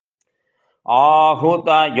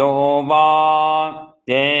आहुतयो वा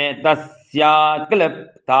चेतस्या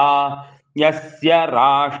क्लिप्ता यस्य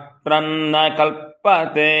राष्ट्रं न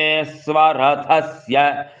कल्पते स्वरथस्य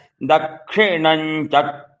दक्षिणं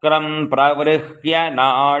चक्रं प्रवृह्य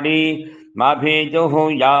नाडी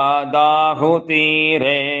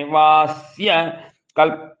मभिजुहुयादाहुतिरेवास्य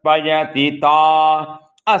कल्पयति ता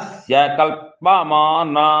अस्य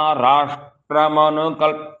कल्पमाना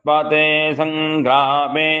राष्ट्रमनुकल्पते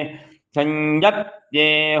संग्रामे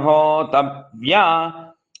संयत्तेहोतव्या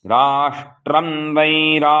राष्ट्रं वै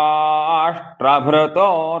राष्ट्रभृतो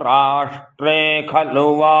राष्ट्रे खलु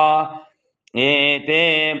वा एते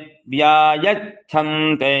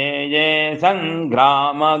व्यायच्छन्ते ये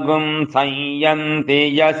संग्रामगुं संयन्ति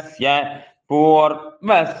यस्य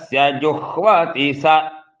पूर्वस्य जुह्वति स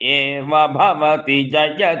एव भवति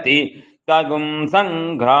जयति तगुं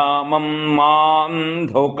संग्रामं मां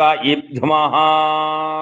धुक इद्मः।